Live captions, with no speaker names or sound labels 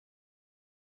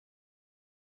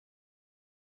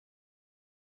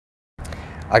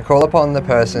I call upon the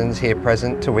persons here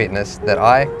present to witness that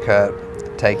I,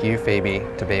 Kurt, take you, Phoebe,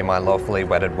 to be my lawfully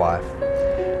wedded wife.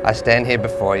 I stand here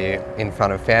before you, in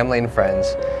front of family and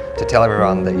friends, to tell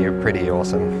everyone that you're pretty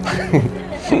awesome.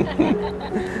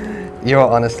 You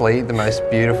are honestly the most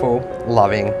beautiful,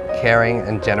 loving, caring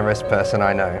and generous person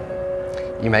I know.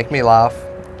 You make me laugh,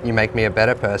 you make me a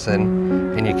better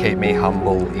person, and you keep me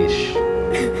humble-ish.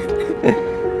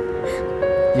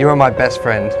 You are my best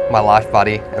friend, my life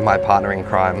buddy, and my partner in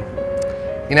crime.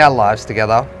 In our lives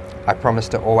together, I promise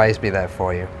to always be there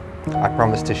for you. I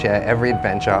promise to share every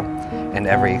adventure and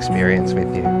every experience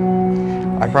with you.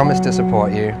 I promise to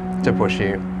support you, to push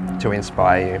you, to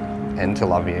inspire you, and to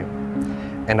love you.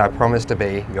 And I promise to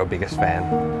be your biggest fan.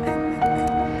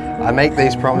 I make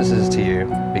these promises to you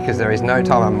because there is no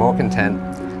time I'm more content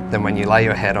than when you lay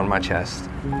your head on my chest.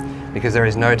 Because there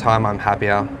is no time I'm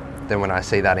happier than when I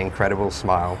see that incredible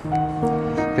smile.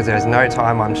 Because there is no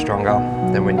time I'm stronger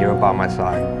than when you are by my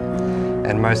side.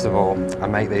 And most of all, I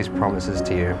make these promises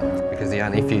to you because the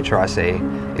only future I see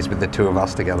is with the two of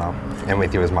us together and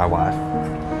with you as my wife.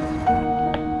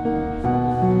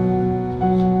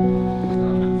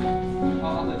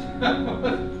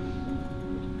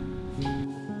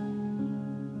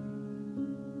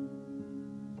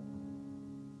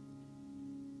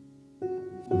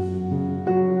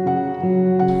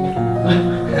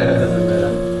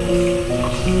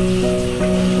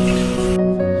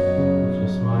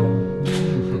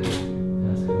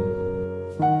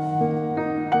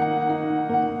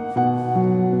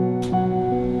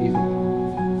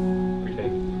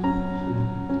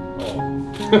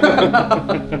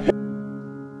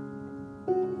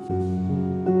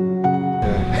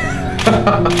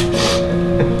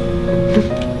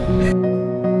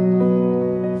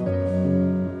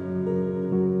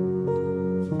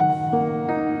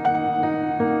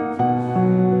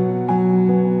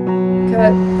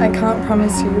 Kurt, I can't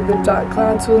promise you that dark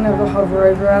clouds will never hover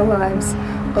over our lives,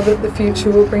 or that the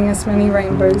future will bring us many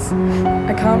rainbows.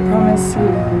 I can't promise you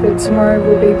that tomorrow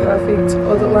will be perfect,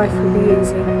 or that life will be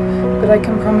easy, but I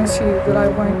can promise you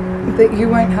that you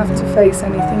won't have to face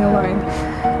anything alone.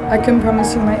 I can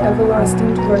promise you my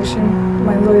everlasting devotion,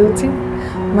 my loyalty,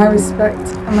 my respect,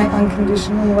 and my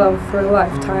unconditional love for a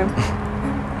lifetime.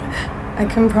 I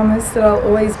can promise that I'll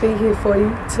always be here for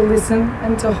you, to listen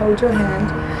and to hold your hand,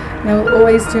 and I will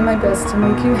always do my best to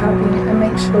make you happy and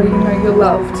make sure you know you're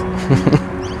loved.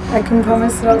 I can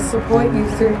promise that I'll support you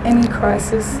through any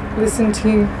crisis, listen to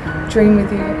you, dream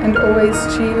with you, and always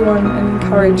cheer you on and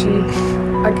encourage you.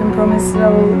 I can promise that I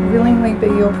will willingly be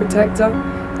your protector,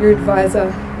 your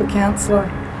advisor, your counsellor,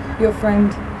 your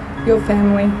friend, your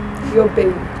family, your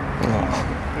bee. Oh.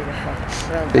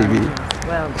 Well Phoebe.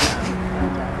 Well done. Well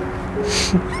done.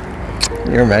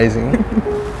 You're amazing.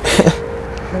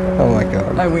 Oh my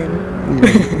god. I win.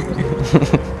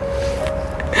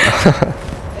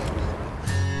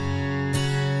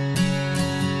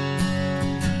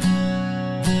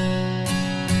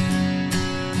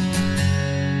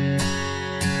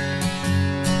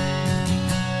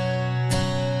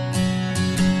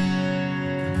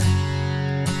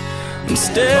 I'm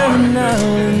staring out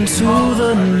into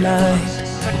the night,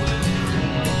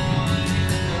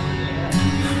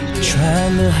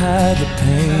 trying to hide the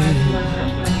pain.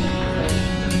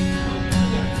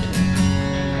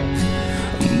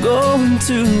 I'm going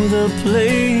to the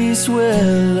place where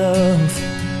love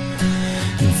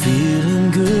and feeling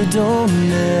good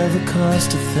don't ever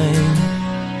cost a thing.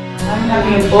 I'm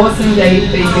having an awesome day,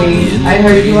 Phoebe. I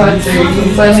hope you are too.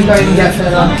 It's only going to get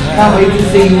better. Can't wait to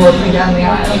see you walking down the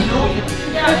aisle.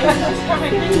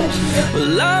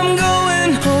 Well, I'm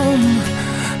going home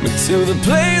to the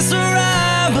place where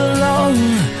I belong,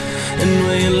 and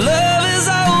where your love has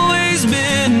always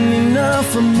been enough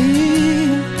for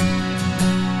me.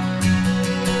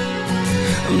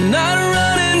 I'm not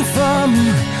running from,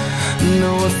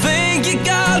 no, I think you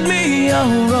got me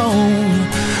all wrong.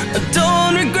 I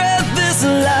don't regret this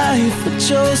life I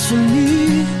chose for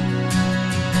me,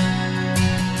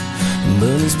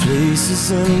 but these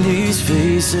places and these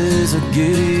faces are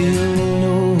getting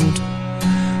old,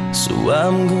 so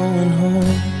I'm going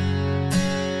home.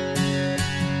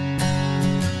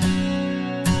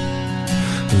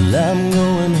 Well, I'm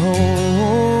going home.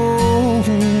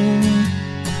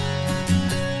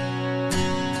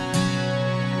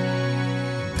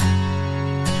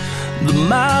 The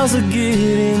miles are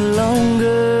getting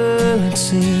longer, it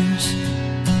seems.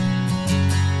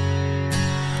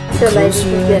 So ladies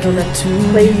and gentlemen,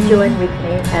 please join with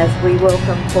me as we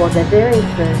welcome for the very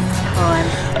first time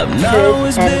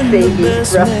Kurt and Phoebe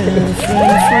Videography.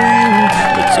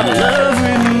 But your love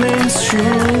remains true,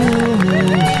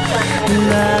 and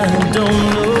I don't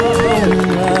know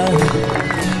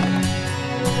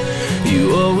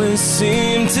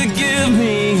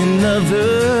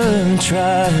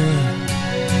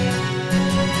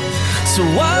So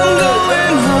I'm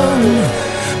going home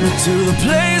to the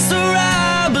place where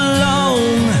I belong,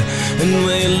 and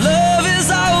where love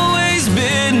has always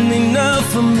been enough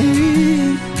for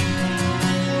me.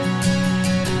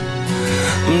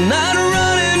 I'm not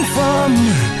running from,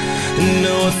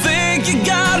 no, I think you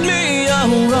got me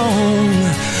all wrong.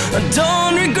 I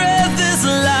don't regret this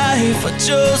life I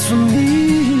chose for me.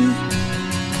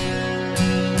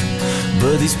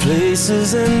 But these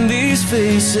places and these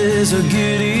faces are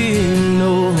getting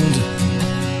old.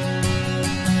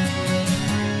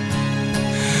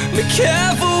 Be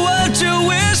careful what you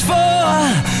wish for,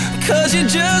 'cause you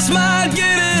just might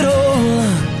get it all.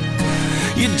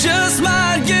 You just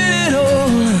might get it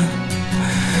all,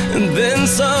 and then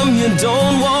some you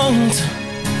don't want.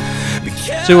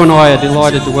 Sue and I are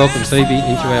delighted to welcome Phoebe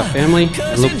into our family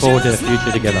and look forward to the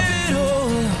future together.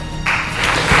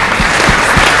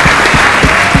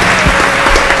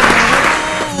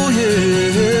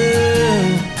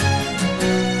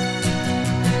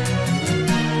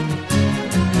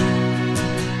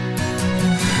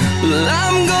 Well,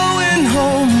 I'm going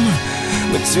home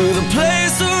to the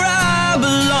place where I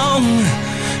belong,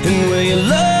 and where your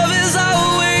love has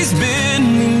always been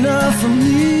enough for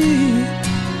me.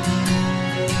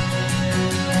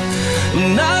 I'm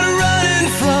not running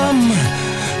from,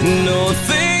 no, I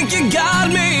think you got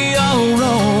me all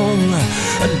wrong.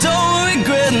 I don't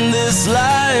regret this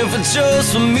life I chose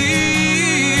for me.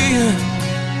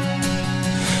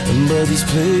 But these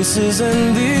places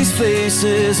and these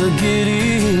faces are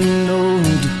getting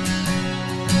old.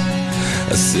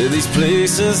 I said these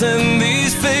places and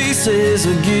these faces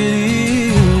are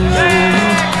getting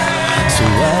old. So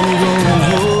I'm going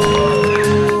home.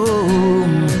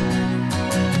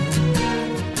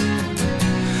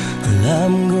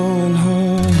 I'm going home.